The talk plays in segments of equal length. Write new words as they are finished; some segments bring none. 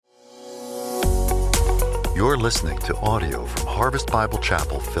You're listening to audio from Harvest Bible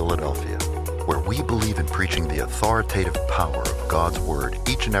Chapel, Philadelphia, where we believe in preaching the authoritative power of God's Word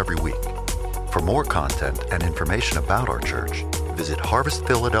each and every week. For more content and information about our church, visit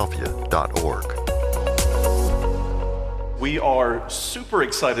harvestphiladelphia.org. We are super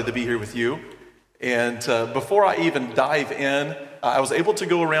excited to be here with you. And before I even dive in, I was able to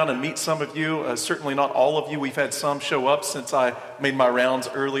go around and meet some of you. Certainly not all of you. We've had some show up since I made my rounds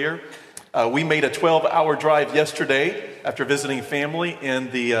earlier. We made a 12-hour drive yesterday after visiting family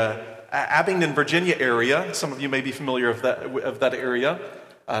in the Abingdon, Virginia area. Some of you may be familiar of that area.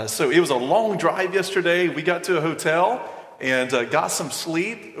 So it was a long drive yesterday. We got to a hotel and got some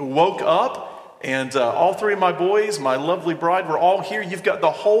sleep, woke up, and all three of my boys, my lovely bride, were all here. You've got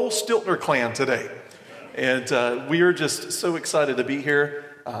the whole Stiltner clan today. And we are just so excited to be here.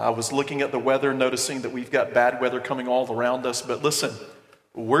 I was looking at the weather, noticing that we've got bad weather coming all around us. But listen,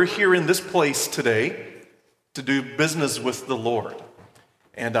 we're here in this place today to do business with the Lord.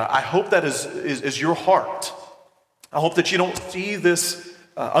 And I hope that is your heart. I hope that you don't see this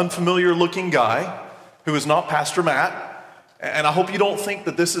unfamiliar looking guy who is not Pastor Matt. And I hope you don't think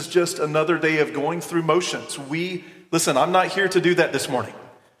that this is just another day of going through motions. Listen, I'm not here to do that this morning.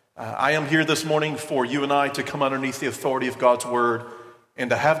 I am here this morning for you and I to come underneath the authority of God's Word and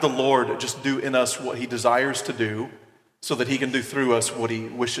to have the Lord just do in us what He desires to do, so that He can do through us what He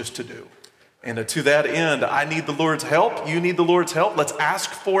wishes to do. And to that end, I need the Lord's help. You need the Lord's help. Let's ask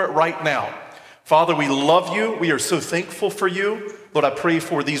for it right now. Father, we love you. We are so thankful for you. Lord, I pray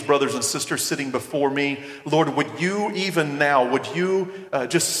for these brothers and sisters sitting before me. Lord, would you even now, would you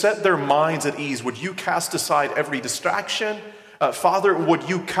just set their minds at ease? Would you cast aside every distraction? Father, would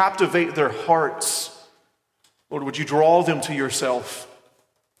you captivate their hearts? Lord, would you draw them to yourself?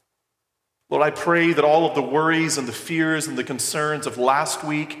 Lord, I pray that all of the worries and the fears and the concerns of last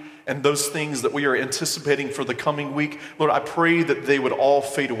week and those things that we are anticipating for the coming week, Lord, I pray that they would all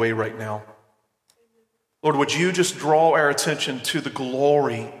fade away right now. Lord, would you just draw our attention to the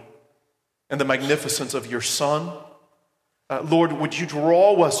glory and the magnificence of your Son? Lord, would you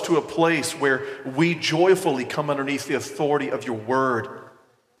draw us to a place where we joyfully come underneath the authority of your word?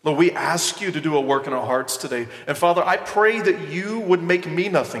 Lord, we ask you to do a work in our hearts today. And Father, I pray that you would make me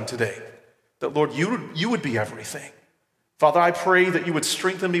nothing today. That, Lord, you would be everything. Father, I pray that you would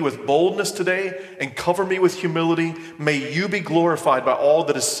strengthen me with boldness today and cover me with humility. May you be glorified by all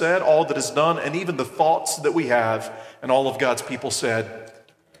that is said, all that is done, and even the thoughts that we have. And all of God's people said,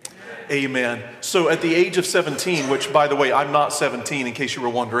 Amen. So at the age of 17, which, by the way, I'm not 17 in case you were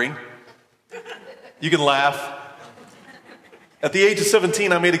wondering. You can laugh. At the age of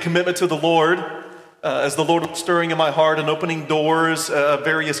 17, I made a commitment to the Lord. As the Lord was stirring in my heart and opening doors of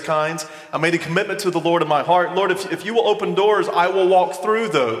various kinds, I made a commitment to the Lord in my heart. Lord, if you will open doors, I will walk through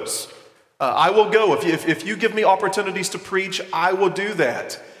those. I will go. If you give me opportunities to preach, I will do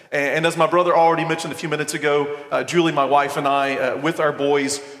that. And as my brother already mentioned a few minutes ago, Julie, my wife, and I, with our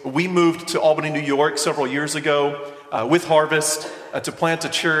boys, we moved to Albany, New York several years ago with Harvest to plant a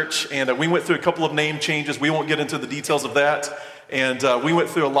church. And we went through a couple of name changes. We won't get into the details of that. And we went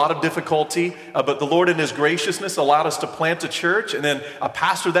through a lot of difficulty, but the Lord in His graciousness allowed us to plant a church, and then I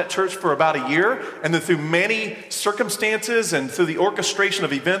pastored that church for about a year. And then through many circumstances and through the orchestration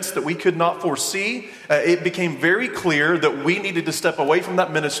of events that we could not foresee, it became very clear that we needed to step away from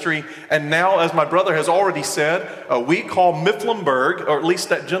that ministry. And now, as my brother has already said, we call Mifflinburg, or at least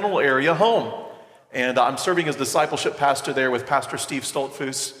that general area, home. And I'm serving as discipleship pastor there with Pastor Steve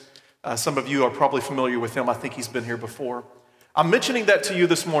Stoltfus. Some of you are probably familiar with him. I think he's been here before. I'm mentioning that to you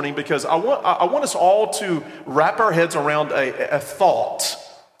this morning because I want us all to wrap our heads around a thought.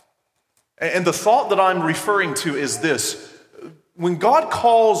 And the thought that I'm referring to is this. When God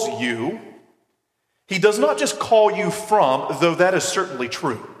calls you, He does not just call you from, though that is certainly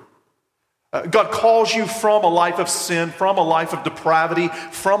true. God calls you from a life of sin, from a life of depravity,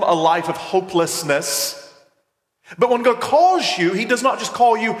 from a life of hopelessness. But when God calls you, He does not just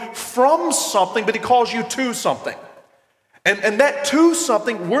call you from something, but He calls you to something. And that to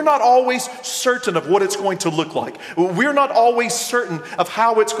something, we're not always certain of what it's going to look like. We're not always certain of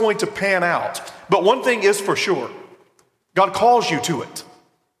how it's going to pan out. But one thing is for sure, God calls you to it.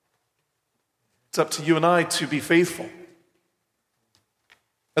 It's up to you and I to be faithful.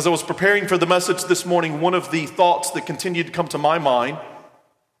 As I was preparing for the message this morning, one of the thoughts that continued to come to my mind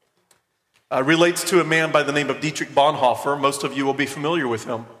relates to a man by the name of Dietrich Bonhoeffer. Most of you will be familiar with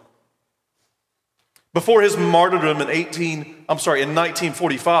him. Before his martyrdom in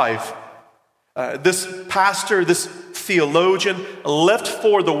 1945, this pastor, this theologian, left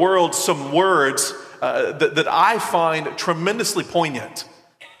for the world some words that I find tremendously poignant.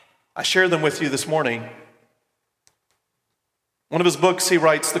 I share them with you this morning. One of his books, he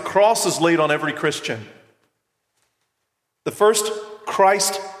writes, "The cross is laid on every Christian. The first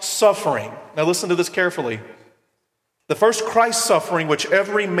Christ suffering," now listen to this carefully, "the first Christ suffering which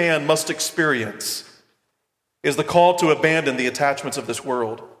every man must experience is the call to abandon the attachments of this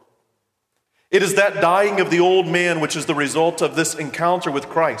world. It is that dying of the old man which is the result of this encounter with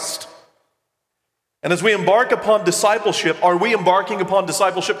Christ. And as we embark upon discipleship, are we embarking upon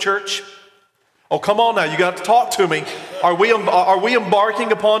discipleship, church? Oh, come on now, you got to talk to me. Are we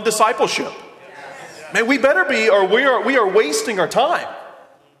embarking upon discipleship? Man, we better be, or we are wasting our time."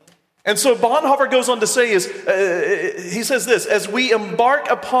 And so Bonhoeffer goes on to say he says this, "As we embark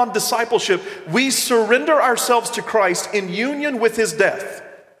upon discipleship, we surrender ourselves to Christ in union with his death.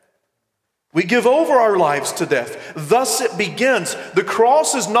 We give over our lives to death. Thus it begins. The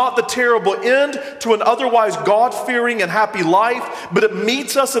cross is not the terrible end to an otherwise God-fearing and happy life, but it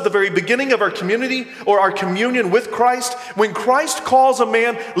meets us at the very beginning of our community or our communion with Christ. When Christ calls a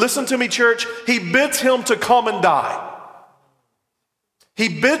man, listen to me, church, he bids him to come and die. He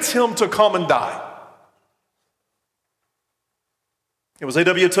bids him to come and die." It was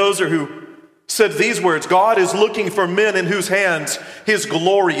A.W. Tozer who said these words, "God is looking for men in whose hands his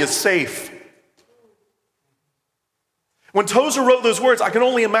glory is safe." When Tozer wrote those words, I can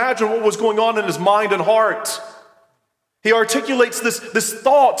only imagine what was going on in his mind and heart. He articulates this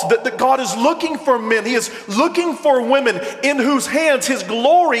thought that God is looking for men. He is looking for women in whose hands his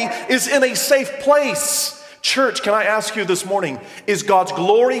glory is in a safe place. Church, can I ask you this morning, is God's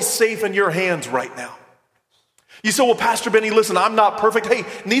glory safe in your hands right now? You say, "Well, Pastor Benny, listen, I'm not perfect." Hey,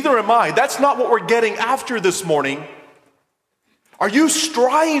 neither am I. That's not what we're getting after this morning. Are you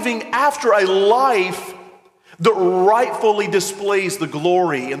striving after a life that rightfully displays the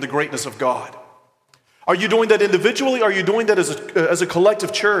glory and the greatness of God? Are you doing that individually? Are you doing that as a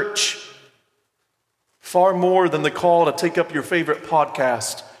collective church? Far more than the call to take up your favorite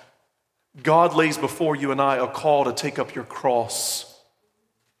podcast, God lays before you and I a call to take up your cross,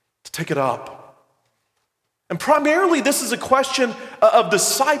 to take it up. And primarily this is a question of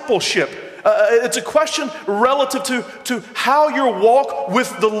discipleship. It's a question relative to how your walk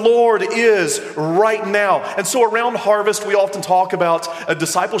with the Lord is right now. And so around Harvest, we often talk about a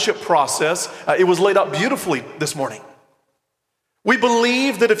discipleship process. It was laid out beautifully this morning. We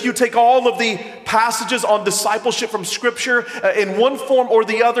believe that if you take all of the passages on discipleship from Scripture in one form or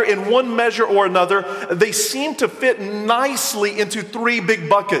the other, in one measure or another, they seem to fit nicely into three big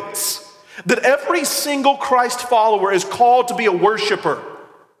buckets. That every single Christ follower is called to be a worshiper.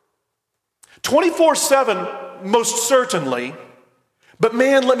 24/7, most certainly. But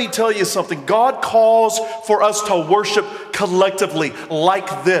man, let me tell you something. God calls for us to worship collectively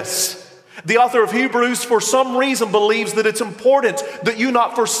like this. The author of Hebrews, for some reason, believes that it's important that you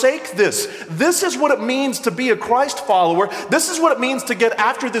not forsake this. This is what it means to be a Christ follower. This is what it means to get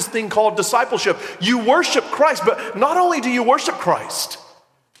after this thing called discipleship. You worship Christ, but not only do you worship Christ,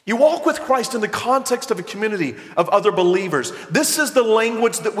 you walk with Christ in the context of a community of other believers. This is the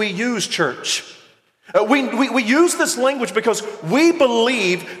language that we use, church. We use this language because we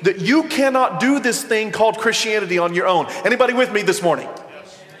believe that you cannot do this thing called Christianity on your own. Anybody with me this morning?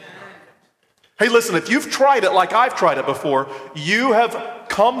 Hey, listen, if you've tried it like I've tried it before, you have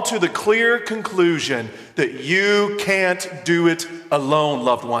come to the clear conclusion that you can't do it alone,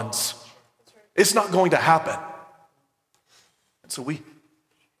 loved ones. It's not going to happen. And so we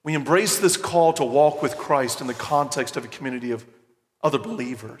embrace this call to walk with Christ in the context of a community of other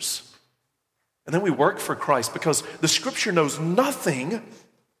believers. And then we work for Christ because the Scripture knows nothing.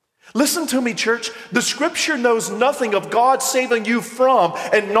 Listen to me, church. The Scripture knows nothing of God saving you from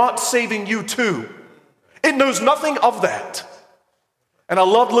and not saving you to. It knows nothing of that. And I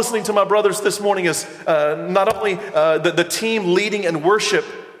loved listening to my brothers this morning as not only the team leading in worship,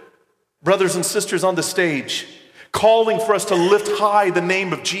 brothers and sisters on the stage, calling for us to lift high the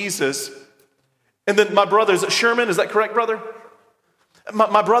name of Jesus. And then my brother, is it Sherman? Is that correct, brother?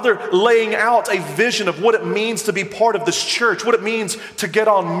 My brother laying out a vision of what it means to be part of this church, what it means to get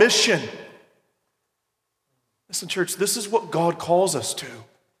on mission. Listen, church, this is what God calls us to.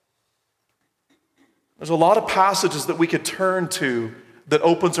 There's a lot of passages that we could turn to that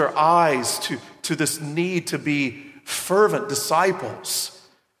opens our eyes to this need to be fervent disciples.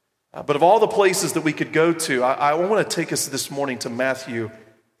 But of all the places that we could go to, I want to take us this morning to Matthew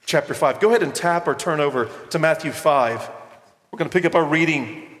chapter 5. Go ahead and tap or turn over to Matthew 5. We're going to pick up our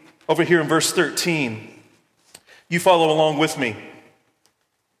reading over here in verse 13. You follow along with me.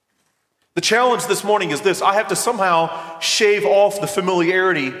 The challenge this morning is this. I have to somehow shave off the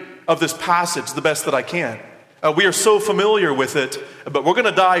familiarity of this passage the best that I can. We are so familiar with it, but we're going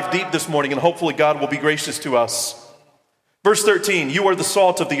to dive deep this morning, and hopefully God will be gracious to us. Verse 13, you are the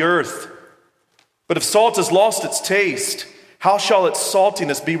salt of the earth. But if salt has lost its taste, how shall its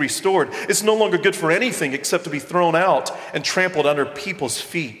saltiness be restored? It's no longer good for anything except to be thrown out and trampled under people's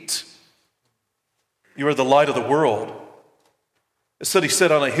feet. You are the light of the world. A city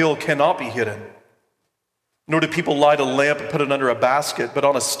set on a hill cannot be hidden. Nor do people light a lamp and put it under a basket, but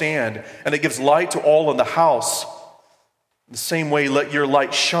on a stand, and it gives light to all in the house. In the same way, let your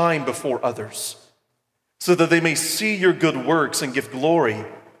light shine before others, so that they may see your good works and give glory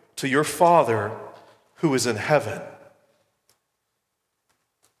to your Father who is in heaven.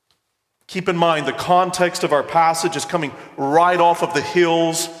 Keep in mind, the context of our passage is coming right off of the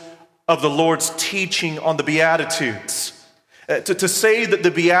heels of the Lord's teaching on the Beatitudes. To say that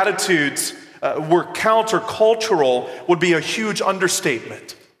the Beatitudes were countercultural would be a huge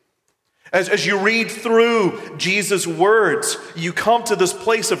understatement. As you read through Jesus' words, you come to this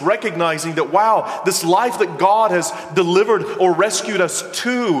place of recognizing that, wow, this life that God has delivered or rescued us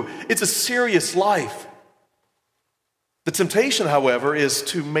to, it's a serious life. The temptation, however, is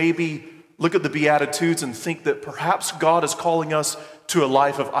to maybe look at the Beatitudes and think that perhaps God is calling us to a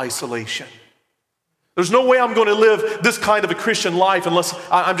life of isolation. There's no way I'm going to live this kind of a Christian life unless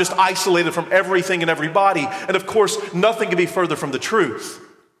I'm just isolated from everything and everybody. And of course, nothing can be further from the truth.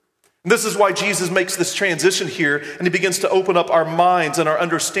 And this is why Jesus makes this transition here, and he begins to open up our minds and our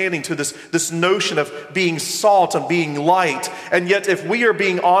understanding to this notion of being salt and being light. And yet, if we are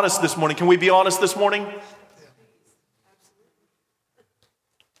being honest this morning, can we be honest this morning?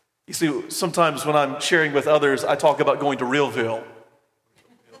 You see, sometimes when I'm sharing with others, I talk about going to Realville.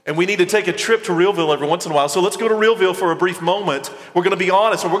 And we need to take a trip to Realville every once in a while. So let's go to Realville for a brief moment. We're going to be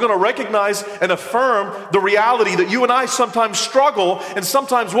honest, and we're going to recognize and affirm the reality that you and I sometimes struggle, and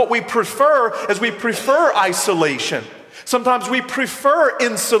sometimes what we prefer is we prefer isolation. Sometimes we prefer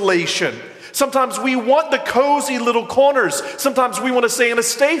insulation. Sometimes we want the cozy little corners. Sometimes we want to stay in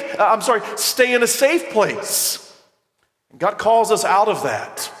a safe place. And God calls us out of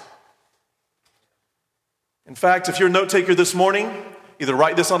that. In fact, if you're a note taker this morning, either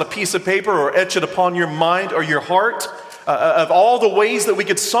write this on a piece of paper or etch it upon your mind or your heart. Of all the ways that we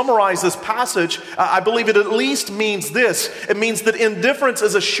could summarize this passage, I believe it at least means this. It means that indifference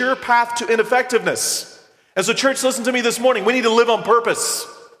is a sure path to ineffectiveness. As a church, listen to me this morning. We need to live on purpose.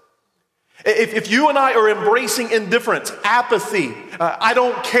 If you and I are embracing indifference, apathy, I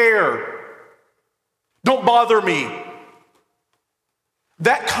don't care, don't bother me,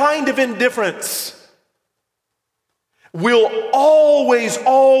 that kind of indifference will always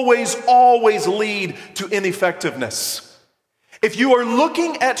lead to ineffectiveness. If you are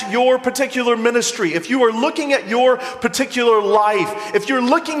looking at your particular ministry, if you are looking at your particular life, if you're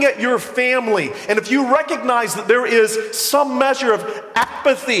looking at your family, and if you recognize that there is some measure of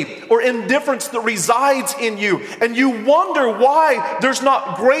apathy or indifference that resides in you, and you wonder why there's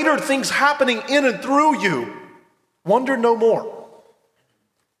not greater things happening in and through you, wonder no more.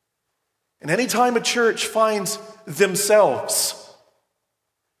 And anytime a church finds themselves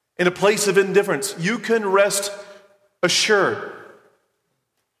in a place of indifference, you can rest assured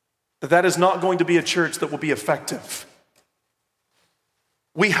that that is not going to be a church that will be effective.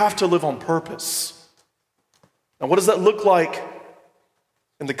 We have to live on purpose. Now, what does that look like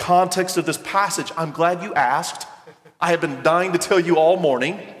in the context of this passage? I'm glad you asked. I have been dying to tell you all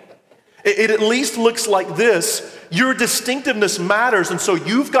morning. It at least looks like this. Your distinctiveness matters, and so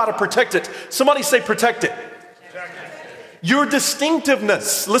you've got to protect it. Somebody say protect it. Your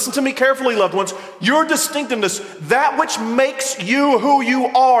distinctiveness, listen to me carefully, loved ones. Your distinctiveness, that which makes you who you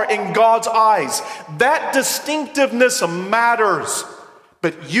are in God's eyes, that distinctiveness matters.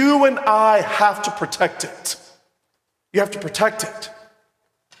 But you and I have to protect it. You have to protect it.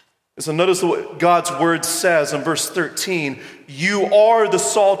 So notice what God's word says in verse 13. You are the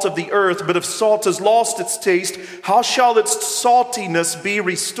salt of the earth, but if salt has lost its taste, how shall its saltiness be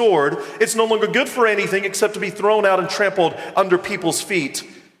restored? It's no longer good for anything except to be thrown out and trampled under people's feet.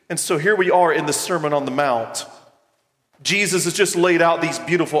 And so here we are in the Sermon on the Mount. Jesus has just laid out these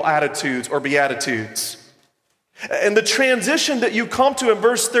beautiful attitudes or beatitudes. And the transition that you come to in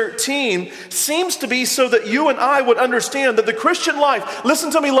verse 13 seems to be so that you and I would understand that the Christian life,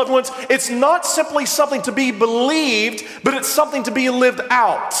 listen to me, loved ones, it's not simply something to be believed, but it's something to be lived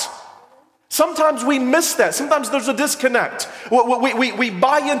out. Sometimes we miss that. Sometimes there's a disconnect. We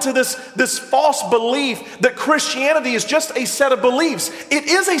buy into this false belief that Christianity is just a set of beliefs. It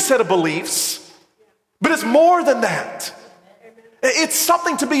is a set of beliefs, but it's more than that. It's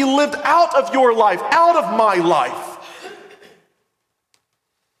something to be lived out of your life, out of my life.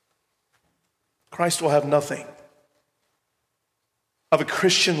 Christ will have nothing of a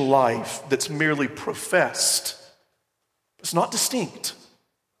Christian life that's merely professed, It's not distinct.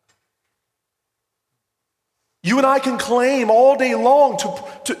 You and I can claim all day long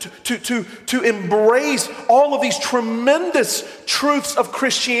to embrace all of these tremendous truths of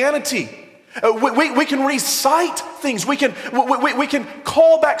Christianity. We can recite things. We can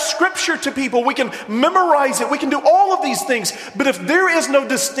call back scripture to people. We can memorize it. We can do all of these things. But if there is no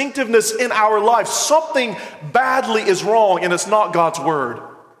distinctiveness in our life, something badly is wrong, and it's not God's word.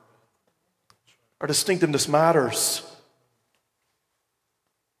 Our distinctiveness matters.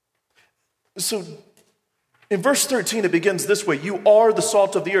 So in verse 13, it begins this way: you are the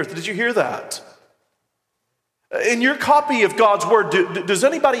salt of the earth. Did you hear that? In your copy of God's word, does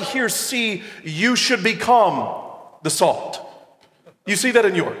anybody here see you should become the salt? You see that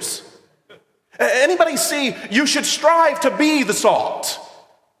in yours? Anybody see you should strive to be the salt?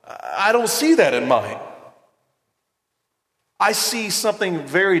 I don't see that in mine. I see something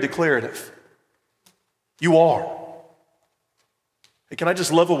very declarative. You are. Hey, can I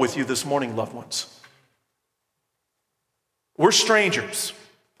just level with you this morning, loved ones? We're strangers.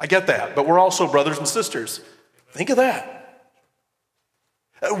 I get that, but we're also brothers and sisters. Think of that.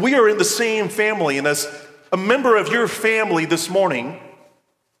 We are in the same family, and as a member of your family this morning,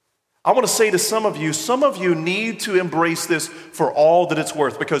 I want to say to some of you need to embrace this for all that it's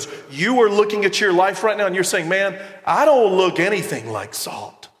worth, because you are looking at your life right now and you're saying, man, I don't look anything like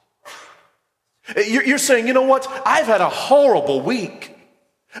salt. You're saying, you know what? I've had a horrible week.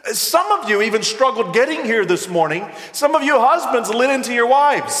 Some of you even struggled getting here this morning. Some of you husbands lit into your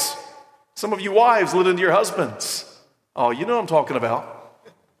wives. Some of you wives lit into your husbands. Oh, you know what I'm talking about.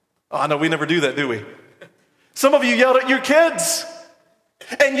 Oh, no, we never do that, do we? Some of you yelled at your kids.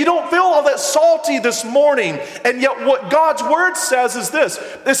 And you don't feel all that salty this morning. And yet what God's word says is this.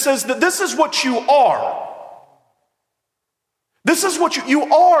 It says that this is what you are. This is what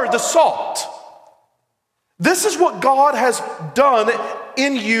you are, the salt. This is what God has done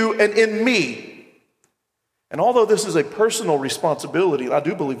in you and in me. And although this is a personal responsibility, I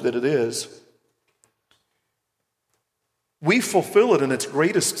do believe that it is, we fulfill it in its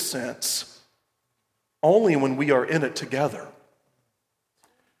greatest sense only when we are in it together.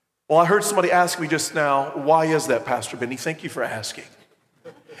 Well, I heard somebody ask me just now, why is that, Pastor Benny? Thank you for asking.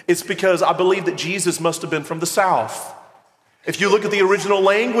 It's because I believe that Jesus must have been from the South. If you look at the original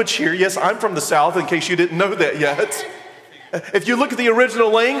language here, yes, I'm from the South, in case you didn't know that yet. If you look at the original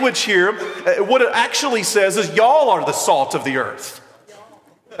language here, what it actually says is y'all are the salt of the earth.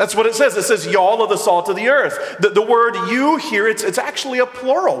 That's what it says. It says y'all are the salt of the earth. The word you here, it's actually a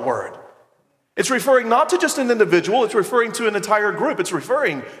plural word. It's referring not to just an individual, it's referring to an entire group. It's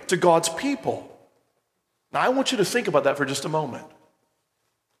referring to God's people. Now I want you to think about that for just a moment.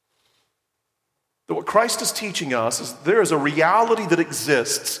 That what Christ is teaching us is there is a reality that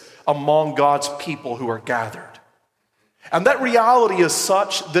exists among God's people who are gathered. And that reality is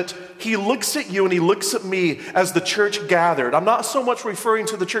such that he looks at you and he looks at me as the church gathered. I'm not so much referring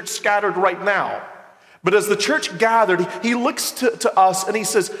to the church scattered right now, but as the church gathered, he looks to us and he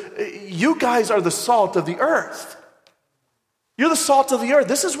says, you guys are the salt of the earth. You're the salt of the earth.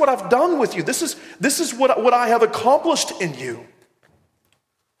 This is what I've done with you. This is what I have accomplished in you.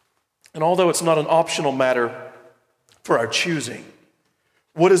 And although it's not an optional matter for our choosing,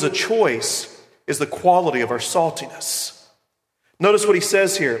 what is a choice is the quality of our saltiness. Notice what he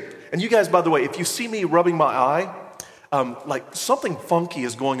says here. And you guys, by the way, if you see me rubbing my eye, like something funky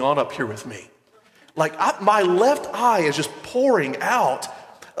is going on up here with me. Like my left eye is just pouring out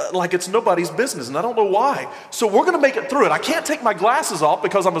like it's nobody's business, and I don't know why. So we're going to make it through it. I can't take my glasses off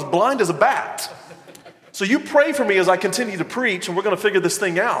because I'm as blind as a bat. So you pray for me as I continue to preach, and we're going to figure this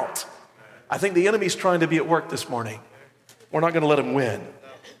thing out. I think the enemy's trying to be at work this morning. We're not going to let him win.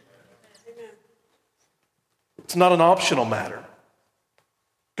 It's not an optional matter.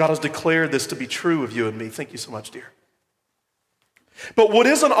 God has declared this to be true of you and me. Thank you so much, dear. But what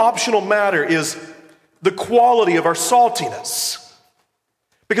is an optional matter is the quality of our saltiness.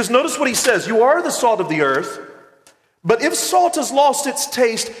 Because notice what he says, you are the salt of the earth, but if salt has lost its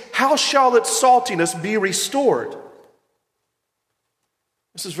taste, how shall its saltiness be restored?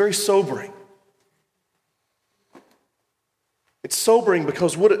 This is very sobering. It's sobering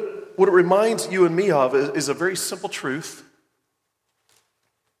because what it reminds you and me of is a very simple truth.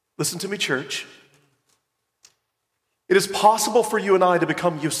 Listen to me, church. It is possible for you and I to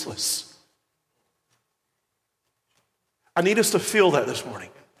become useless. I need us to feel that this morning.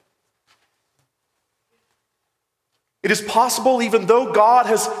 It is possible, even though God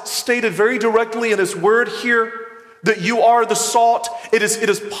has stated very directly in his word here that you are the salt, it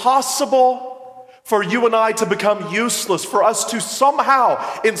is possible for you and I to become useless, for us to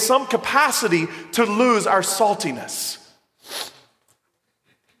somehow, in some capacity, to lose our saltiness.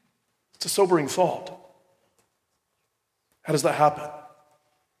 It's a sobering thought. How does that happen?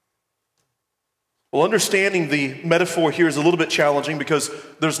 Well, understanding the metaphor here is a little bit challenging because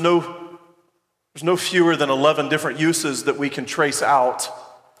there's no fewer than 11 different uses that we can trace out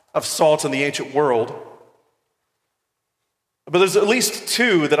of salt in the ancient world. But there's at least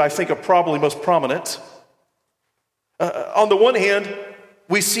two that I think are probably most prominent. On the one hand,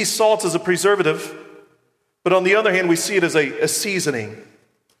 we see salt as a preservative, but on the other hand, we see it as a seasoning.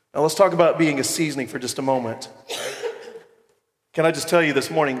 Now let's talk about being a seasoning for just a moment. Can I just tell you this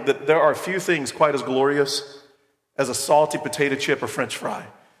morning that there are few things quite as glorious as a salty potato chip or French fry.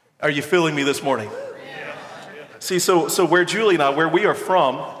 Are you feeling me this morning? See, so where Julie and I, where we are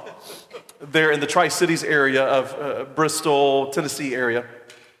from, there in the Tri-Cities area of Bristol, Tennessee area,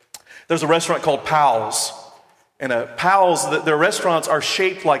 there's a restaurant called Powell's. And Powell's, their restaurants are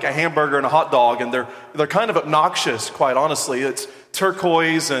shaped like a hamburger and a hot dog, and they're kind of obnoxious, quite honestly. It's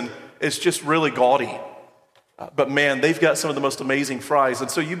turquoise, and it's just really gaudy. But man, they've got some of the most amazing fries.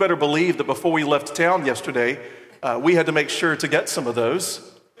 And so you better believe that before we left town yesterday, we had to make sure to get some of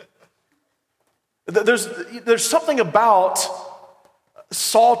those. There's something about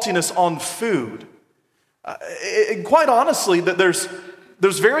saltiness on food. Quite honestly, that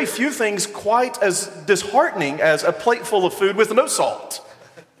there's very few things quite as disheartening as a plate full of food with no salt.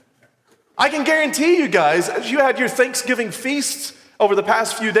 I can guarantee you guys, as you had your Thanksgiving feasts over the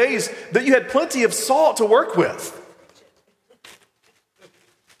past few days, that you had plenty of salt to work with.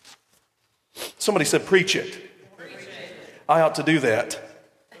 Somebody said, preach it. I ought to do that.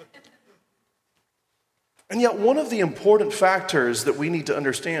 And yet one of the important factors that we need to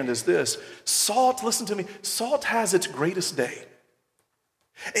understand is this. Salt, listen to me, salt has its greatest day.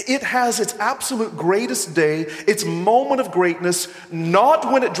 It has its absolute greatest day, its moment of greatness,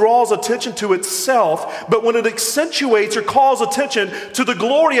 not when it draws attention to itself, but when it accentuates or calls attention to the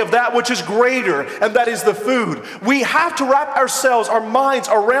glory of that which is greater, and that is the food. We have to wrap ourselves, our minds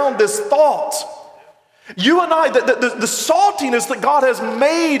around this thought. You and I, the saltiness that God has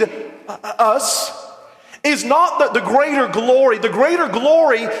made us is not the greater glory. The greater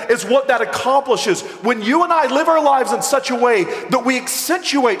glory is what that accomplishes. When you and I live our lives in such a way that we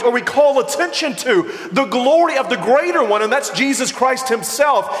accentuate or we call attention to the glory of the greater one, and that's Jesus Christ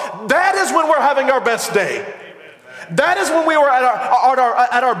himself, that is when we're having our best day. That is when we are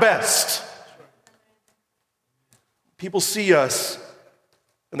at our best. People see us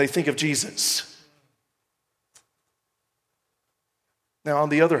and they think of Jesus. Now, on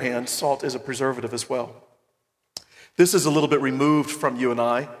the other hand, salt is a preservative as well. This is a little bit removed from you and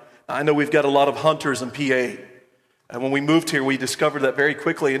I. I know we've got a lot of hunters in PA. And when we moved here, we discovered that very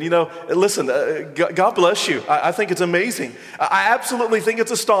quickly. And listen, God bless you. I think it's amazing. I absolutely think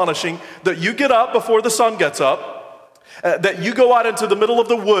it's astonishing that you get up before the sun gets up, that you go out into the middle of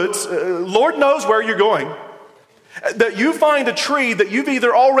the woods. Lord knows where you're going. That you find a tree that you've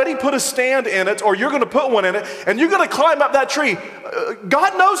either already put a stand in it or you're going to put one in it, and you're going to climb up that tree.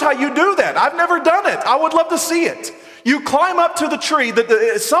 God knows how you do that. I've never done it. I would love to see it. You climb up to the tree,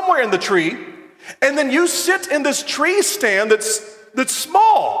 somewhere in the tree, and then you sit in this tree stand that's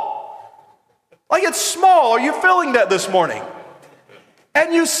small. Like it's small. Are you feeling that this morning?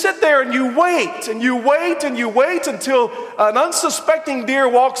 And you sit there and you wait and you wait and you wait until an unsuspecting deer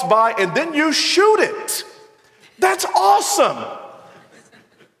walks by, and then you shoot it. That's awesome.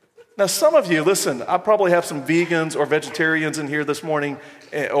 Now, some of you, listen, I probably have some vegans or vegetarians in here this morning,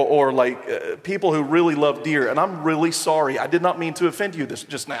 or people who really love deer, and I'm really sorry. I did not mean to offend you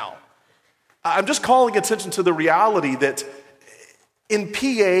just now. I'm just calling attention to the reality that in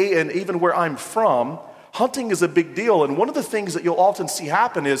PA and even where I'm from, hunting is a big deal, and one of the things that you'll often see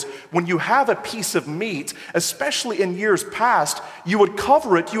happen is when you have a piece of meat, especially in years past, you would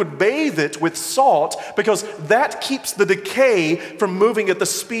cover it, you would bathe it with salt because that keeps the decay from moving at the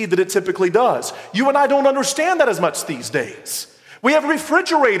speed that it typically does. You and I don't understand that as much these days. We have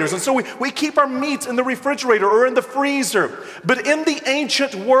refrigerators, and so we keep our meat in the refrigerator or in the freezer. But in the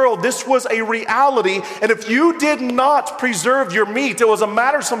ancient world, this was a reality, and if you did not preserve your meat, it was a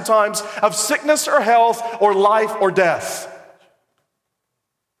matter sometimes of sickness or health or life or death.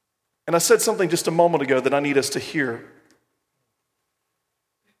 And I said something just a moment ago that I need us to hear.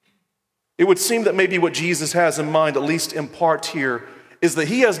 It would seem that maybe what Jesus has in mind, at least in part here, is that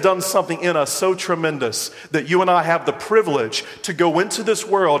he has done something in us so tremendous that you and I have the privilege to go into this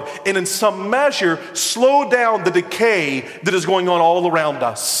world and in some measure slow down the decay that is going on all around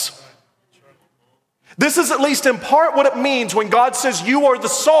us. This is at least in part what it means when God says you are the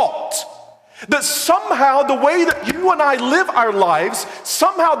salt. That somehow the way that you and I live our lives,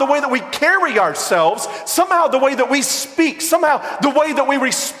 somehow the way that we carry ourselves, somehow the way that we speak, somehow the way that we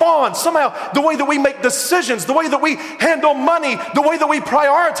respond, somehow the way that we make decisions, the way that we handle money, the way that we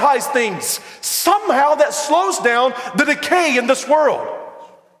prioritize things, somehow that slows down the decay in this world.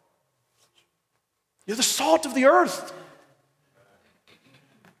 You're the salt of the earth.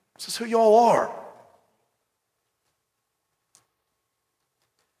 This is who you all are.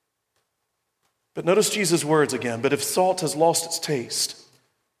 But notice Jesus' words again. But if salt has lost its taste,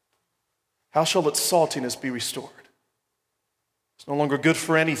 how shall its saltiness be restored? It's no longer good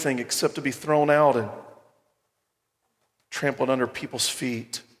for anything except to be thrown out and trampled under people's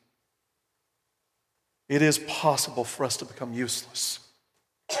feet. It is possible for us to become useless.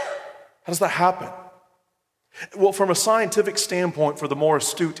 How does that happen? Well, from a scientific standpoint, for the more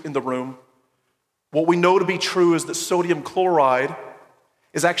astute in the room, what we know to be true is that sodium chloride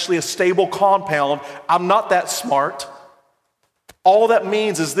is actually a stable compound. I'm not that smart. All that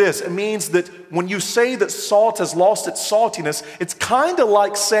means is this. It means that when you say that salt has lost its saltiness, it's kind of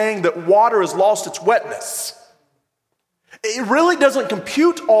like saying that water has lost its wetness. It really doesn't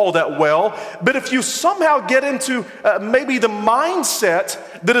compute all that well, but if you somehow get into maybe the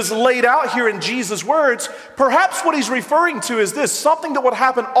mindset that is laid out here in Jesus' words, perhaps what he's referring to is this, something that would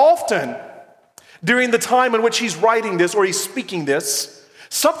happen often during the time in which he's writing this or he's speaking this.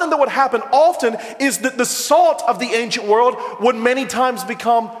 Something that would happen often is that the salt of the ancient world would many times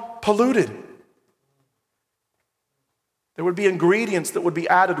become polluted. There would be ingredients that would be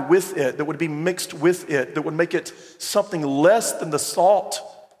added with it, that would be mixed with it, that would make it something less than the salt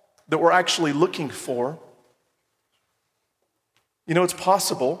that we're actually looking for. You know, it's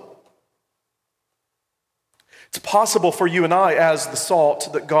possible. It's possible for you and I, as the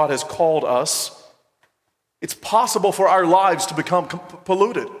salt that God has called us, it's possible for our lives to become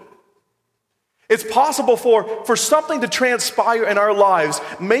polluted. It's possible for something to transpire in our lives,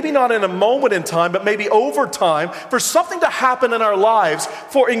 maybe not in a moment in time, but maybe over time, for something to happen in our lives,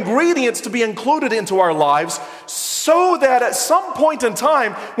 for ingredients to be included into our lives, so that at some point in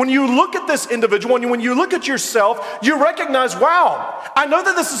time, when you look at this individual, when you look at yourself, you recognize, wow, I know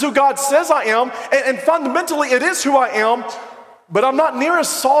that this is who God says I am, and fundamentally it is who I am, but I'm not near as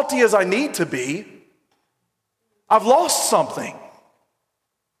salty as I need to be. I've lost something.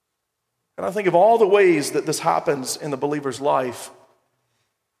 And I think of all the ways that this happens in the believer's life,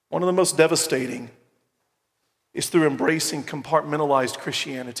 one of the most devastating is through embracing compartmentalized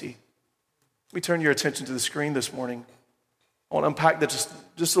Christianity. Let me turn your attention to the screen this morning. I want to unpack that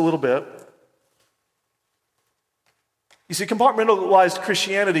just a little bit. You see, compartmentalized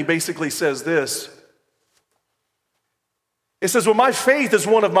Christianity basically says this. It says, well, my faith is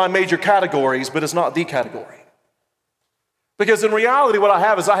one of my major categories, but it's not the category. Because in reality, what I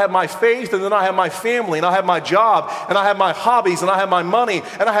have is I have my faith, and then I have my family, and I have my job, and I have my hobbies, and I have my money,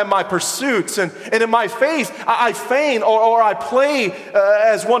 and I have my pursuits. And in my faith, I feign or I play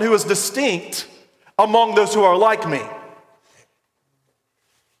as one who is distinct among those who are like me.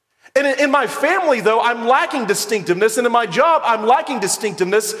 And in my family, though, I'm lacking distinctiveness. And in my job, I'm lacking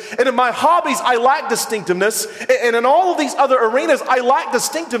distinctiveness. And in my hobbies, I lack distinctiveness. And in all of these other arenas, I lack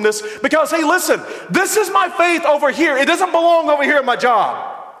distinctiveness because, hey, listen, this is my faith over here. It doesn't belong over here in my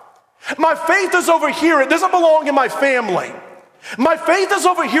job. My faith is over here. It doesn't belong in my family. My faith is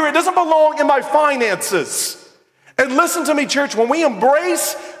over here. It doesn't belong in my finances. And listen to me, church, when we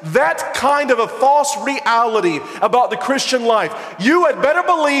embrace that kind of a false reality about the Christian life, you had better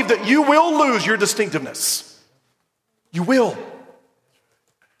believe that you will lose your distinctiveness. You will.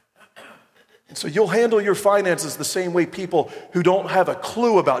 And so you'll handle your finances the same way people who don't have a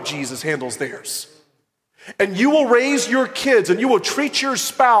clue about Jesus handles theirs. And you will raise your kids and you will treat your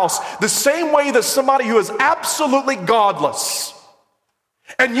spouse the same way that somebody who is absolutely godless.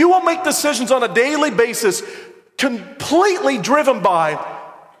 And you will make decisions on a daily basis completely driven by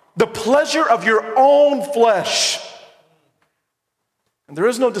the pleasure of your own flesh. And there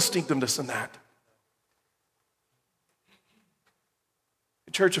is no distinctiveness in that.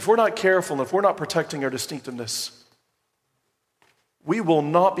 Church, if we're not careful and if we're not protecting our distinctiveness, we will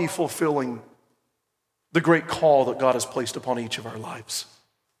not be fulfilling the great call that God has placed upon each of our lives.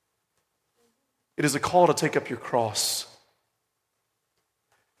 It is a call to take up your cross.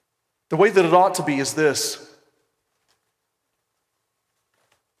 The way that it ought to be is this.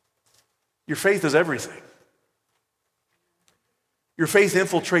 Your faith is everything. Your faith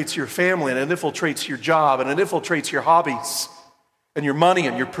infiltrates your family, and it infiltrates your job, and it infiltrates your hobbies, and your money,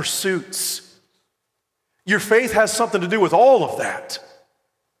 and your pursuits. Your faith has something to do with all of that.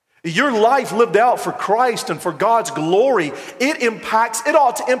 Your life lived out for Christ and for God's glory, it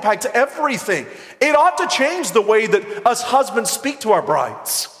ought to impact everything. It ought to change the way that us husbands speak to our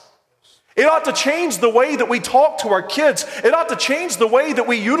brides. It ought to change the way that we talk to our kids. It ought to change the way that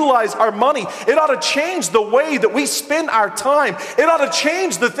we utilize our money. It ought to change the way that we spend our time. It ought to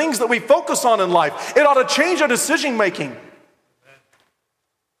change the things that we focus on in life. It ought to change our decision making.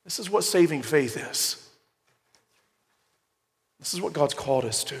 This is what saving faith is. This is what God's called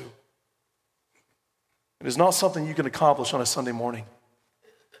us to. It is not something you can accomplish on a Sunday morning.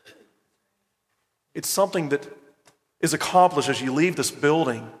 It's something that is accomplished as you leave this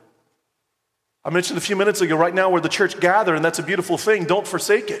building. I mentioned a few minutes ago, right now we're the church gathered, and that's a beautiful thing. Don't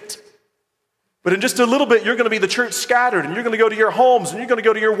forsake it. But in just a little bit, you're going to be the church scattered, and you're going to go to your homes, and you're going to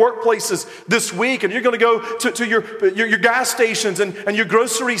go to your workplaces this week, and you're going to go to your gas stations and your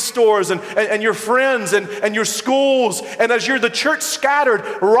grocery stores and your friends and your schools. And as you're the church scattered,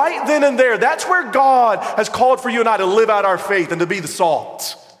 right then and there, that's where God has called for you and I to live out our faith and to be the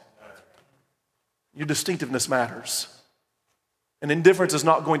salt. Your distinctiveness matters. And indifference is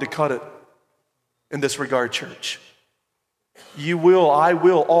not going to cut it in this regard, church. I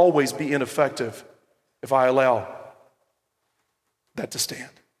will always be ineffective if I allow that to stand.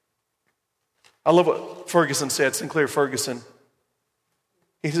 I love what Ferguson said, Sinclair Ferguson.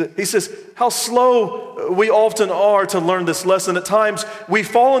 He says, how slow we often are to learn this lesson. At times, we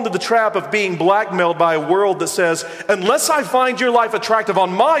fall into the trap of being blackmailed by a world that says, unless I find your life attractive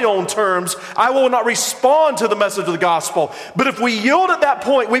on my own terms, I will not respond to the message of the gospel. But if we yield at that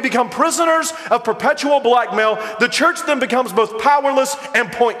point, we become prisoners of perpetual blackmail. The church then becomes both powerless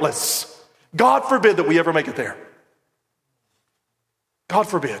and pointless. God forbid that we ever make it there. God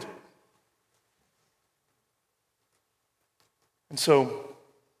forbid. And so,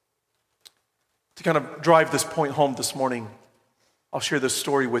 to kind of drive this point home this morning, I'll share this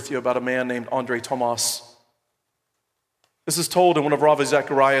story with you about a man named Andre Tomas. This is told in one of Ravi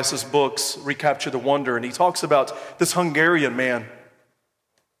Zacharias' books, Recapture the Wonder, and he talks about this Hungarian man,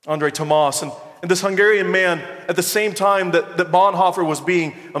 Andre Tomas. And this Hungarian man, at the same time that Bonhoeffer was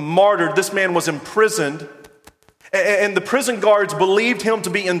being martyred, this man was imprisoned. And the prison guards believed him to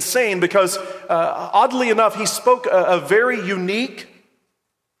be insane because, oddly enough, he spoke a very unique,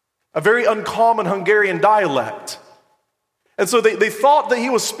 a very uncommon Hungarian dialect. And so they thought that he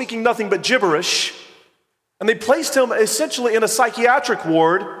was speaking nothing but gibberish, and they placed him essentially in a psychiatric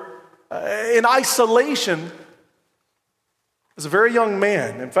ward in isolation as a very young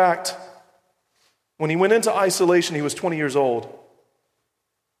man. In fact, when he went into isolation, he was 20 years old.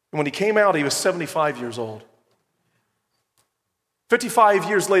 And when he came out, he was 75 years old. 55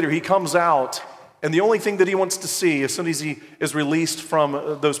 years later, he comes out, and the only thing that he wants to see as soon as he is released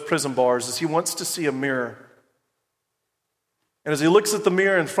from those prison bars is he wants to see a mirror. And as he looks at the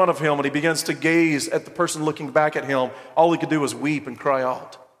mirror in front of him and he begins to gaze at the person looking back at him, all he could do was weep and cry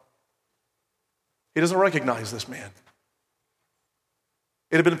out. He doesn't recognize this man.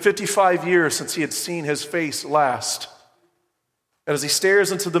 It had been 55 years since he had seen his face last. And as he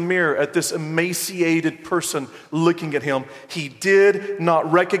stares into the mirror at this emaciated person looking at him, he did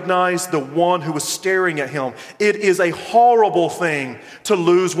not recognize the one who was staring at him. It is a horrible thing to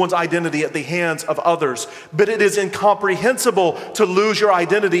lose one's identity at the hands of others, but it is incomprehensible to lose your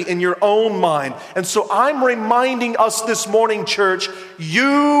identity in your own mind. And so I'm reminding us this morning, church,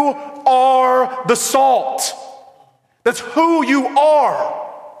 you are the salt. That's who you are.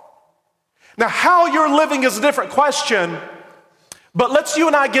 Now, how you're living is a different question. But let's you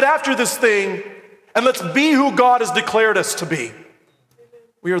and I get after this thing and let's be who God has declared us to be.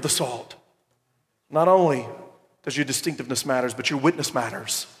 We are the salt. Not only does your distinctiveness matters, but your witness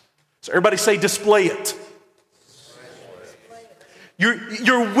matters. So everybody say display it.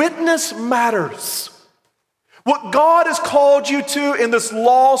 Your witness matters. What God has called you to in this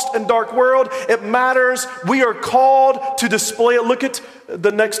lost and dark world, it matters. We are called to display it. Look at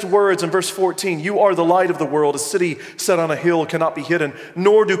the next words in verse 14. You are the light of the world. A city set on a hill cannot be hidden,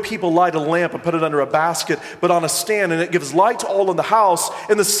 nor do people light a lamp and put it under a basket, but on a stand, and it gives light to all in the house.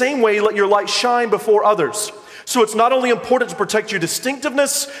 In the same way, let your light shine before others. So it's not only important to protect your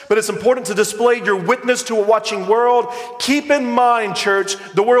distinctiveness, but it's important to display your witness to a watching world. Keep in mind, church,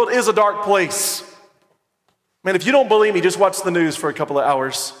 the world is a dark place. Man, if you don't believe me, just watch the news for a couple of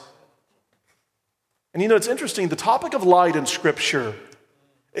hours. And you know, it's interesting, the topic of light in Scripture,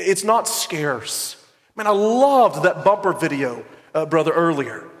 it's not scarce. Man, I loved that bumper video, brother,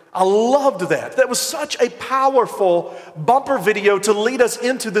 earlier. I loved that. That was such a powerful bumper video to lead us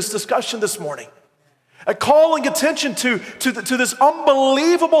into this discussion this morning. Calling attention to this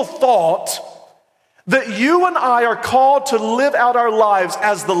unbelievable thought that you and I are called to live out our lives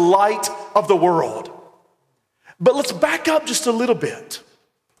as the light of the world. But let's back up just a little bit.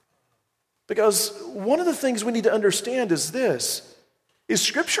 Because one of the things we need to understand is this, is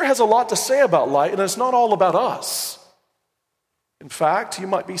Scripture has a lot to say about light, and it's not all about us. In fact, you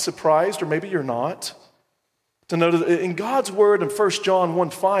might be surprised, or maybe you're not, to know that in God's word in 1 John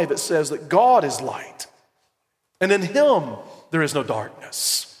 1:5, it says that God is light, and in him there is no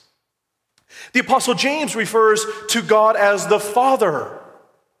darkness. The Apostle James refers to God as the Father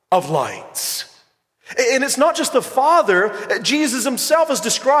of lights. And it's not just the Father. Jesus himself is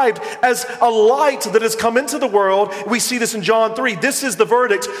described as a light that has come into the world. We see this in John 3. This is the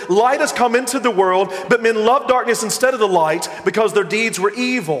verdict. Light has come into the world, but men love darkness instead of the light because their deeds were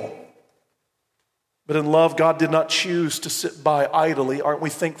evil. But in love, God did not choose to sit by idly. Aren't we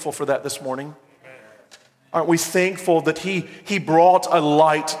thankful for that this morning? Aren't we thankful that he brought a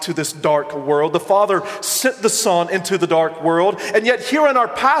light to this dark world? The Father sent the Son into the dark world. And yet here in our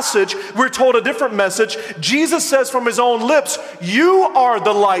passage, we're told a different message. Jesus says from his own lips, you are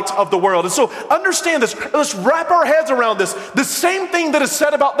the light of the world. And so understand this. Let's wrap our heads around this. The same thing that is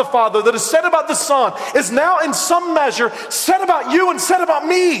said about the Father, that is said about the Son, is now in some measure said about you and said about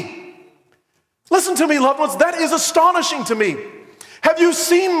me. Listen to me, loved ones. That is astonishing to me. Have you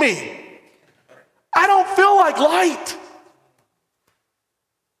seen me? I don't feel like light.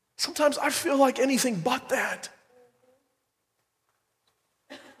 Sometimes I feel like anything but that.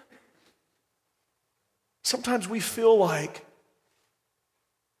 Sometimes we feel like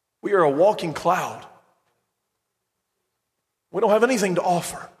we are a walking cloud. We don't have anything to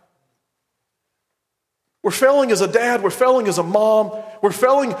offer. We're failing as a dad, we're failing as a mom, we're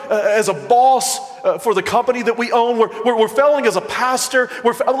failing as a boss for the company that we own, we're failing as a pastor.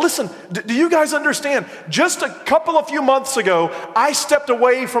 Listen, do you guys understand? Just a few months ago, I stepped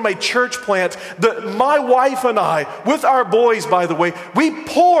away from a church plant that my wife and I, with our boys by the way, we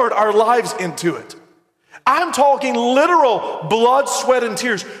poured our lives into it. I'm talking literal blood, sweat, and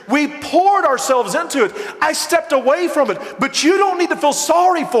tears. We poured ourselves into it. I stepped away from it, but you don't need to feel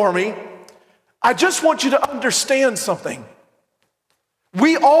sorry for me. I just want you to understand something.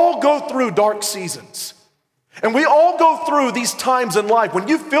 We all go through dark seasons. And we all go through these times in life when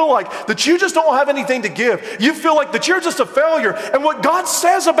you feel like that you just don't have anything to give. You feel like that you're just a failure. And what God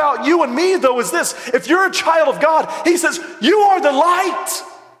says about you and me, though, is this. If you're a child of God, he says, you are the light.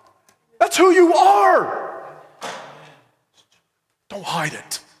 That's who you are. Don't hide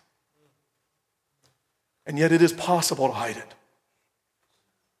it. And yet it is possible to hide it.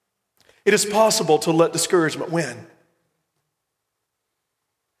 It is possible to let discouragement win.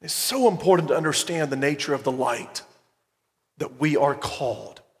 It's so important to understand the nature of the light that we are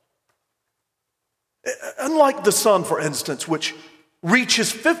called. Unlike the sun, for instance, which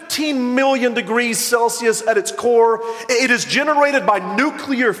reaches 15 million degrees Celsius at its core, it is generated by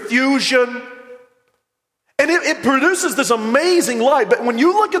nuclear fusion. And it produces this amazing light. But when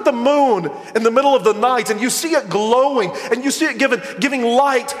you look at the moon in the middle of the night and you see it glowing and you see it giving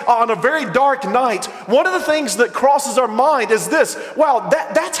light on a very dark night, one of the things that crosses our mind is this. Wow,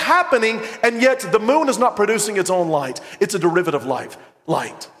 that's happening, and yet the moon is not producing its own light. It's a derivative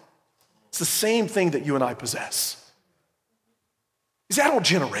light. It's the same thing that you and I possess. You see, I don't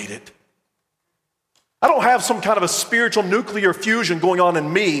generate it. I don't have some kind of a spiritual nuclear fusion going on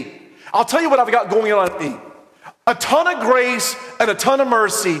in me. I'll tell you what I've got going on in me. A ton of grace and a ton of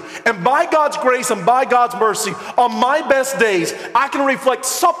mercy. And by God's grace and by God's mercy, on my best days, I can reflect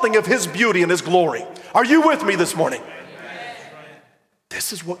something of his beauty and his glory. Are you with me this morning? Yes.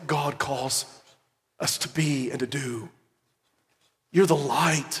 This is what God calls us to be and to do. You're the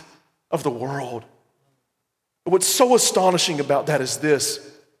light of the world. What's so astonishing about that is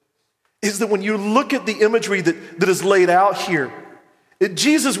this, is that when you look at the imagery that is laid out here,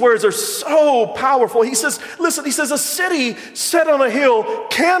 Jesus' words are so powerful. He says, listen, he says, a city set on a hill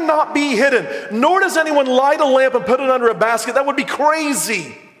cannot be hidden, nor does anyone light a lamp and put it under a basket. That would be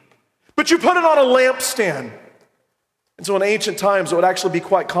crazy. But you put it on a lampstand. And so in ancient times, it would actually be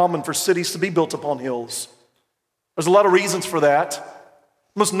quite common for cities to be built upon hills. There's a lot of reasons for that.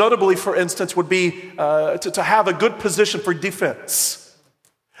 Most notably, for instance, would be to have a good position for defense.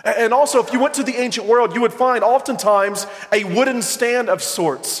 And also, if you went to the ancient world, you would find oftentimes a wooden stand of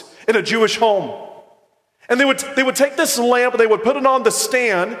sorts in a Jewish home. And they would take this lamp, they would put it on the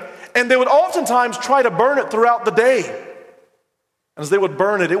stand, and they would oftentimes try to burn it throughout the day. And as they would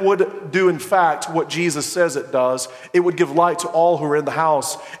burn it, it would do, in fact, what Jesus says it does. It would give light to all who are in the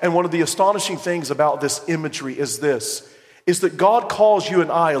house. And one of the astonishing things about this imagery is this, is that God calls you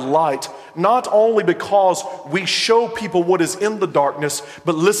and I light, not only because we show people what is in the darkness,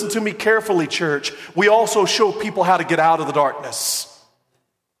 but listen to me carefully, church, we also show people how to get out of the darkness.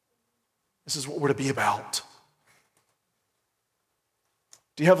 This is what we're to be about.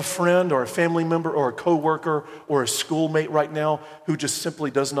 Do you have a friend or a family member or a coworker or a schoolmate right now who just simply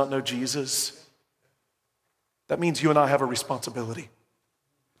does not know Jesus? That means you and I have a responsibility.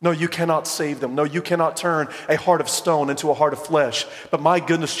 No, you cannot save them. No, you cannot turn a heart of stone into a heart of flesh. But my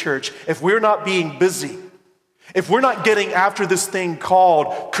goodness, church, if we're not being busy, if we're not getting after this thing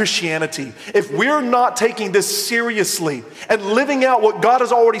called Christianity, if we're not taking this seriously and living out what God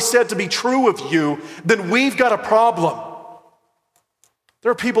has already said to be true of you, then we've got a problem.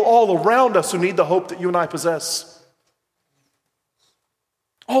 There are people all around us who need the hope that you and I possess.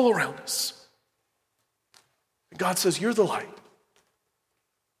 All around us. And God says, you're the light.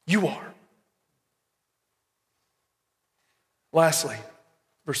 You are. Lastly,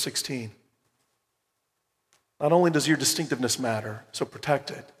 verse 16. Not only does your distinctiveness matter, so protect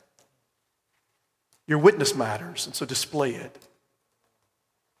it. Your witness matters, and so display it.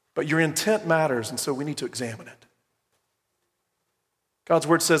 But your intent matters, and so we need to examine it. God's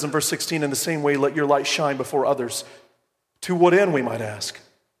word says in verse 16, in the same way, let your light shine before others. To what end, we might ask?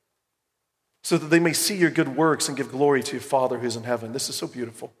 So that they may see your good works and give glory to your Father who is in heaven. This is so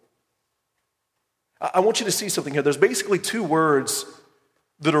beautiful. I want you to see something here. There's basically two words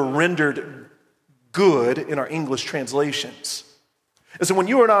that are rendered good in our English translations. And so when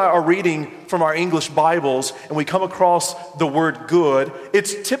you and I are reading from our English Bibles and we come across the word good,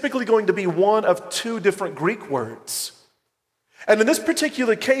 it's typically going to be one of two different Greek words. And in this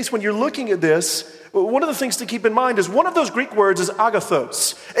particular case, when you're looking at this, one of the things to keep in mind is one of those Greek words is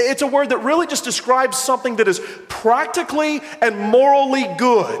agathos. It's a word that really just describes something that is practically and morally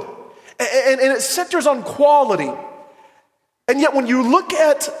good. And it centers on quality. And yet when you look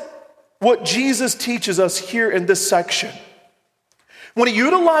at what Jesus teaches us here in this section, when he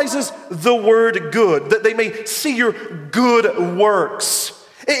utilizes the word good, that they may see your good works,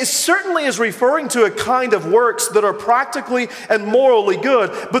 it certainly is referring to a kind of works that are practically and morally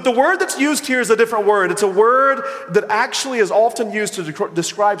good. But the word that's used here is a different word. It's a word that actually is often used to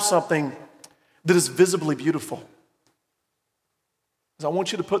describe something that is visibly beautiful. I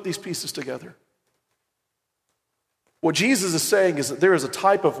want you to put these pieces together. What Jesus is saying is that there is a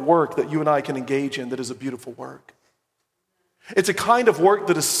type of work that you and I can engage in that is a beautiful work. It's a kind of work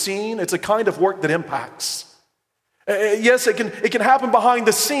that is seen. It's a kind of work that impacts. Yes, it can happen behind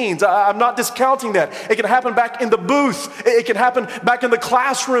the scenes. I'm not discounting that. It can happen back in the booth. It can happen back in the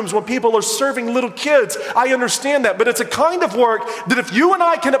classrooms when people are serving little kids. I understand that. But it's a kind of work that if you and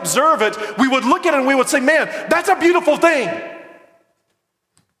I can observe it, we would look at it and we would say, man, that's a beautiful thing.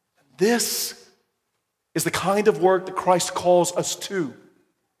 This is the kind of work that Christ calls us to.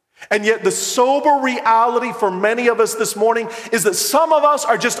 And yet the sober reality for many of us this morning is that some of us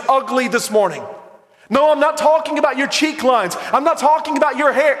are just ugly this morning. No, I'm not talking about your cheek lines. I'm not talking about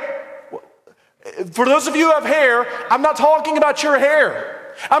your hair. For those of you who have hair, I'm not talking about your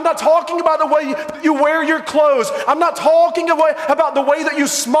hair. I'm not talking about the way you wear your clothes. I'm not talking about the way that you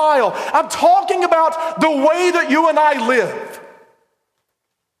smile. I'm talking about the way that you and I live.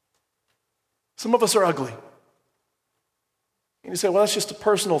 Some of us are ugly. And you say, well, that's just a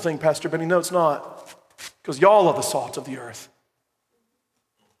personal thing, Pastor Benny. No, it's not. Because y'all are the salt of the earth.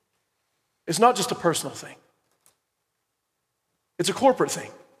 It's not just a personal thing. It's a corporate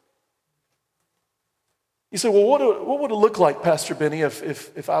thing. You say, well, what would it look like, Pastor Benny,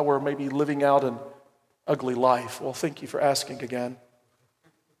 if I were maybe living out an ugly life? Well, thank you for asking again.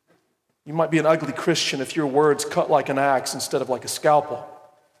 You might be an ugly Christian if your words cut like an axe instead of like a scalpel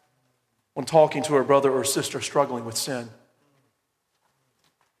when talking to a brother or sister struggling with sin.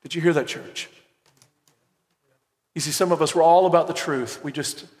 Did you hear that, church? You see, some of us, we're all about the truth. We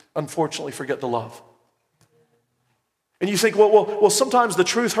just unfortunately forget the love. And you think, well, sometimes the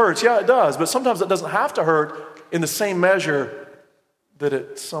truth hurts. Yeah, it does. But sometimes it doesn't have to hurt in the same measure that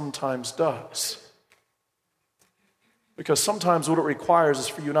it sometimes does. Because sometimes what it requires is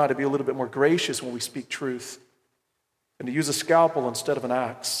for you and I to be a little bit more gracious when we speak truth and to use a scalpel instead of an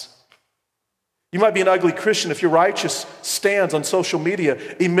axe. You might be an ugly Christian if your righteous stands on social media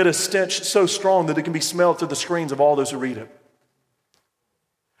emit a stench so strong that it can be smelled through the screens of all those who read it.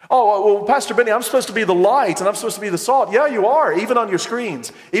 Oh, well, Pastor Benny, I'm supposed to be the light and I'm supposed to be the salt. Yeah, you are, even on your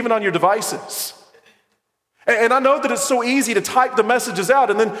screens, even on your devices. And I know that it's so easy to type the messages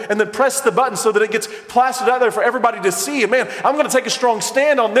out and then press the button so that it gets plastered out there for everybody to see. And man, I'm going to take a strong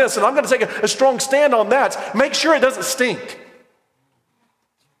stand on this and I'm going to take a strong stand on that. Make sure it doesn't stink.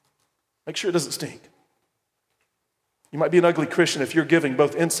 Make sure it doesn't stink. You might be an ugly Christian if you're giving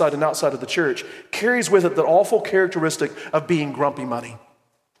both inside and outside of the church, carries with it that awful characteristic of being grumpy money.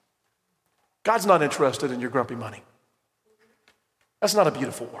 God's not interested in your grumpy money. That's not a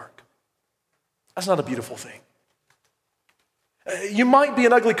beautiful work. That's not a beautiful thing. You might be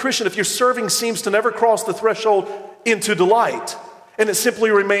an ugly Christian if your serving seems to never cross the threshold into delight, and it simply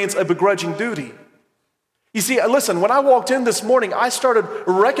remains a begrudging duty. You see, listen, when I walked in this morning, I started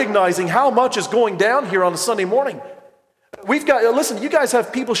recognizing how much is going down here on a Sunday morning. Listen, you guys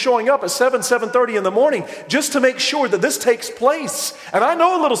have people showing up at 7:30 in the morning just to make sure that this takes place. And I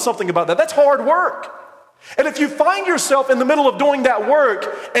know a little something about that. That's hard work. And if you find yourself in the middle of doing that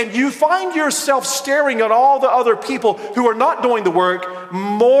work and you find yourself staring at all the other people who are not doing the work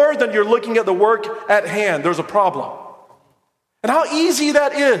more than you're looking at the work at hand, there's a problem. And how easy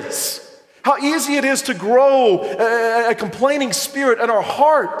that is. How easy it is to grow a complaining spirit in our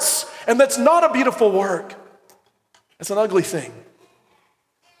hearts. And that's not a beautiful work. It's an ugly thing.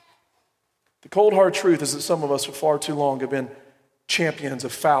 The cold hard truth is that some of us for far too long have been champions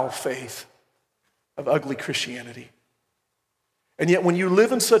of foul faith, of ugly Christianity. And yet when you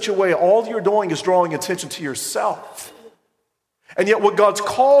live in such a way, all you're doing is drawing attention to yourself. And yet what God's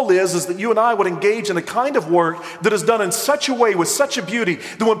call is that you and I would engage in a kind of work that is done in such a way with such a beauty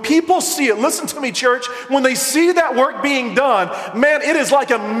that when people see it, listen to me, church, when they see that work being done, man, it is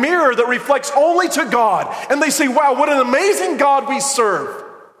like a mirror that reflects only to God. And they say, wow, what an amazing God we serve.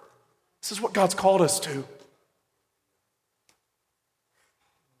 This is what God's called us to.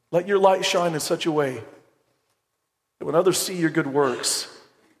 Let your light shine in such a way that when others see your good works,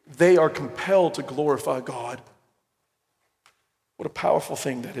 they are compelled to glorify God. What a powerful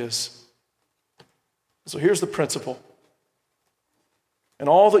thing that is. So here's the principle. In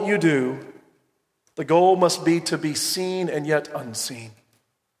all that you do, the goal must be to be seen and yet unseen.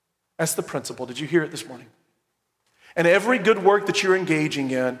 That's the principle. Did you hear it this morning? And every good work that you're engaging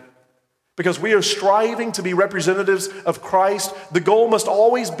in, because we are striving to be representatives of Christ, the goal must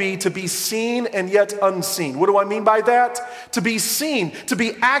always be to be seen and yet unseen. What do I mean by that? To be seen, to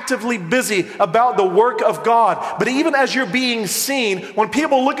be actively busy about the work of God. But even as you're being seen, when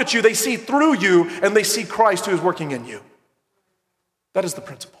people look at you, they see through you and they see Christ who is working in you. That is the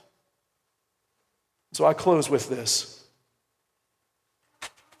principle. So I close with this.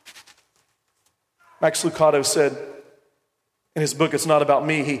 Max Lucado said in his book, It's Not About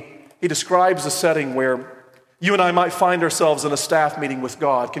Me, he describes a setting where you and I might find ourselves in a staff meeting with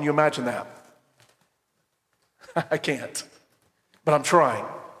God. Can you imagine that? I can't, but I'm trying.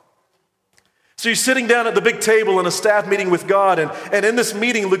 So you're sitting down at the big table in a staff meeting with God, and in this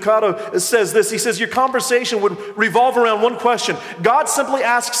meeting, Lucado says this. He says, your conversation would revolve around one question. God simply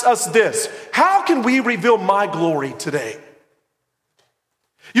asks us this: how can we reveal my glory today?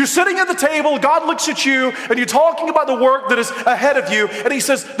 You're sitting at the table, God looks at you, and you're talking about the work that is ahead of you, and he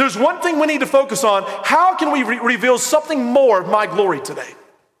says, there's one thing we need to focus on. How can we reveal something more of my glory today?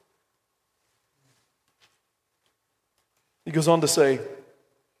 He goes on to say,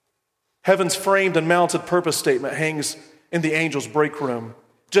 heaven's framed and mounted purpose statement hangs in the angel's break room,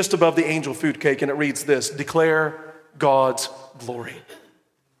 just above the angel food cake, and it reads this: declare God's glory.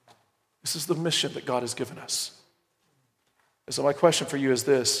 This is the mission that God has given us. So my question for you is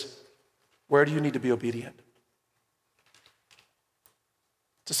this: where do you need to be obedient?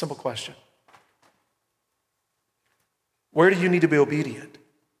 It's a simple question. Where do you need to be obedient?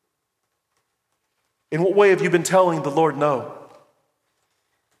 In what way have you been telling the Lord no?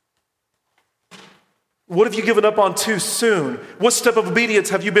 What have you given up on too soon? What step of obedience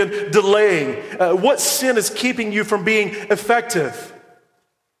have you been delaying? What sin is keeping you from being effective?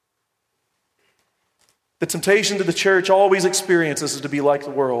 The temptation that the church always experiences is to be like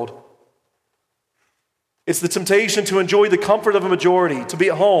the world. It's the temptation to enjoy the comfort of a majority, to be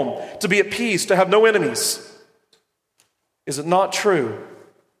at home, to be at peace, to have no enemies. Is it not true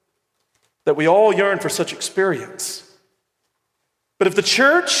that we all yearn for such experience? But if the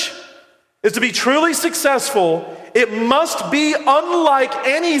church is to be truly successful, it must be unlike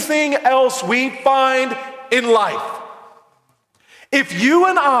anything else we find in life. If you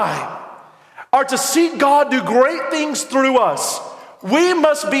and I are to see God do great things through us, we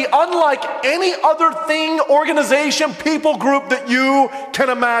must be unlike any other thing, organization, people group that you can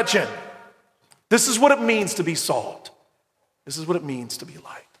imagine. This is what it means to be salt. This is what it means to be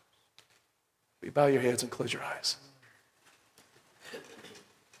light. Will you bow your heads and close your eyes?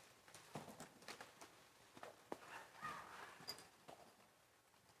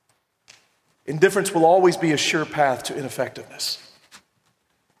 Indifference will always be a sure path to ineffectiveness.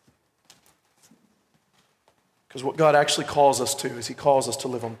 Because what God actually calls us to is he calls us to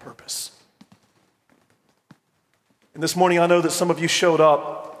live on purpose. And And this morning, I know that some of you showed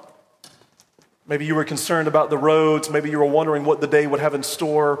up. Maybe you were concerned about the roads. Maybe you were wondering what the day would have in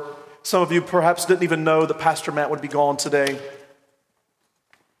store. Some of you perhaps didn't even know that Pastor Matt would be gone today.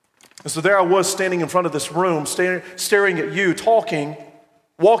 And so there I was standing in front of this room, staring at you, talking,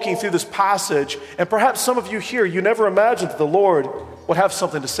 walking through this passage. And perhaps some of you here, you never imagined that the Lord would have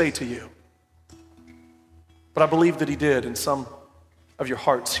something to say to you. But I believe that he did in some of your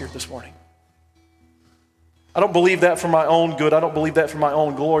hearts here this morning. I don't believe that for my own good. I don't believe that for my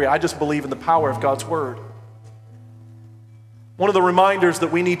own glory. I just believe in the power of God's word. One of the reminders that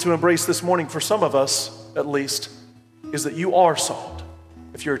we need to embrace this morning, for some of us at least, is that you are salt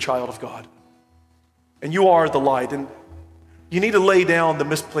if you're a child of God. And you are the light. And you need to lay down the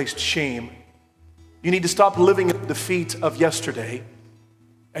misplaced shame. You need to stop living in the defeat of yesterday.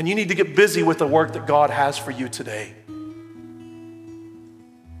 And you need to get busy with the work that God has for you today.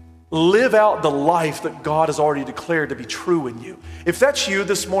 Live out the life that God has already declared to be true in you. If that's you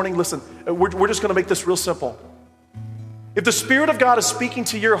this morning, listen, we're just going to make this real simple. If the Spirit of God is speaking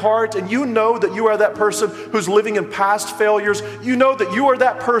to your heart and you know that you are that person who's living in past failures, you know that you are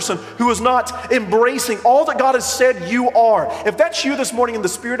that person who is not embracing all that God has said you are. If that's you this morning and the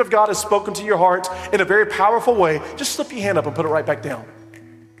Spirit of God has spoken to your heart in a very powerful way, just slip your hand up and put it right back down.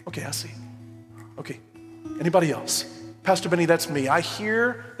 Okay, I see. Okay, anybody else? Pastor Benny, that's me. I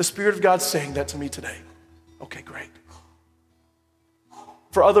hear the Spirit of God saying that to me today. Okay, great.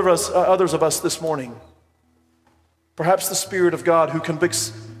 For others of us this morning, perhaps the Spirit of God who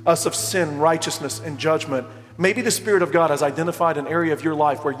convicts us of sin, righteousness, and judgment, maybe the Spirit of God has identified an area of your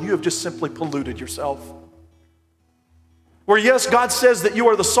life where you have just simply polluted yourself. Where yes, God says that you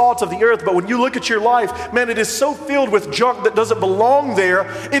are the salt of the earth, but when you look at your life, man, it is so filled with junk that doesn't belong there.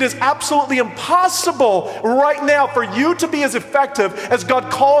 It is absolutely impossible right now for you to be as effective as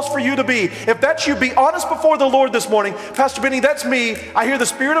God calls for you to be. If that's you, be honest before the Lord this morning. Pastor Benny, that's me. I hear the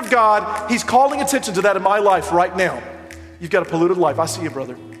Spirit of God. He's calling attention to that in my life right now. You've got a polluted life. I see you,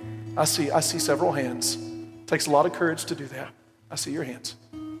 brother. I see several hands. It takes a lot of courage to do that. I see your hands.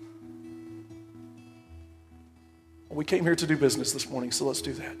 We came here to do business this morning, so let's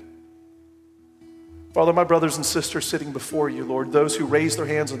do that. Father, my brothers and sisters sitting before you, Lord, those who raised their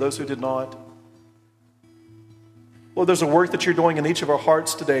hands and those who did not. Lord, there's a work that you're doing in each of our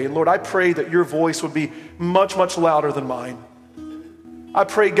hearts today. And Lord, I pray that your voice would be much, much louder than mine. I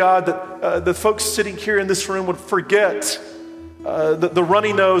pray, God, that the folks sitting here in this room would forget the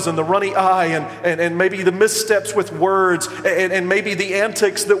runny nose and the runny eye and maybe the missteps with words and maybe the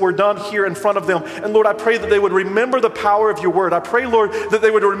antics that were done here in front of them. And Lord, I pray that they would remember the power of your word. I pray, Lord, that they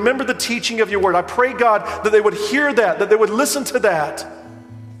would remember the teaching of your word. I pray, God, that they would hear that they would listen to that.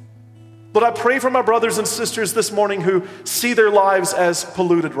 Lord, I pray for my brothers and sisters this morning who see their lives as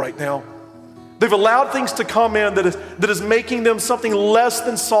polluted right now. They've allowed things to come in that is making them something less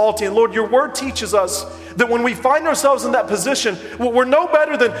than salty. And Lord, your word teaches us that when we find ourselves in that position, we're no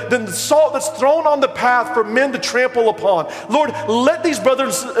better than the salt that's thrown on the path for men to trample upon. Lord, let these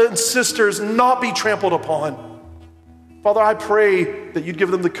brothers and sisters not be trampled upon. Father, I pray that you'd give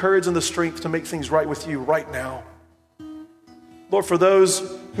them the courage and the strength to make things right with you right now. Lord, for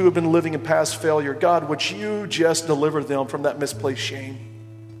those who have been living in past failure, God, would you just deliver them from that misplaced shame?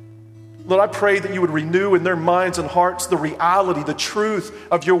 Lord, I pray that you would renew in their minds and hearts the reality, the truth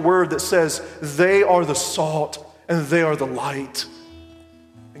of your word that says they are the salt and they are the light.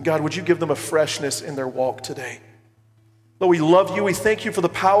 And God, would you give them a freshness in their walk today? Lord, we love you. We thank you for the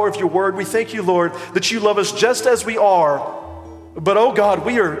power of your word. We thank you, Lord, that you love us just as we are. But oh God,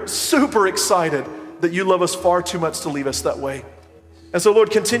 we are super excited that you love us far too much to leave us that way. And so Lord,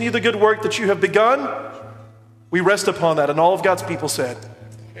 continue the good work that you have begun. We rest upon that. And all of God's people said,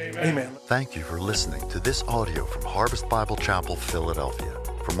 Amen. Thank you for listening to this audio from Harvest Bible Chapel, Philadelphia.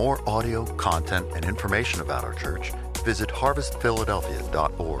 For more audio, content, and information about our church, visit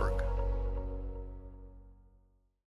harvestphiladelphia.org.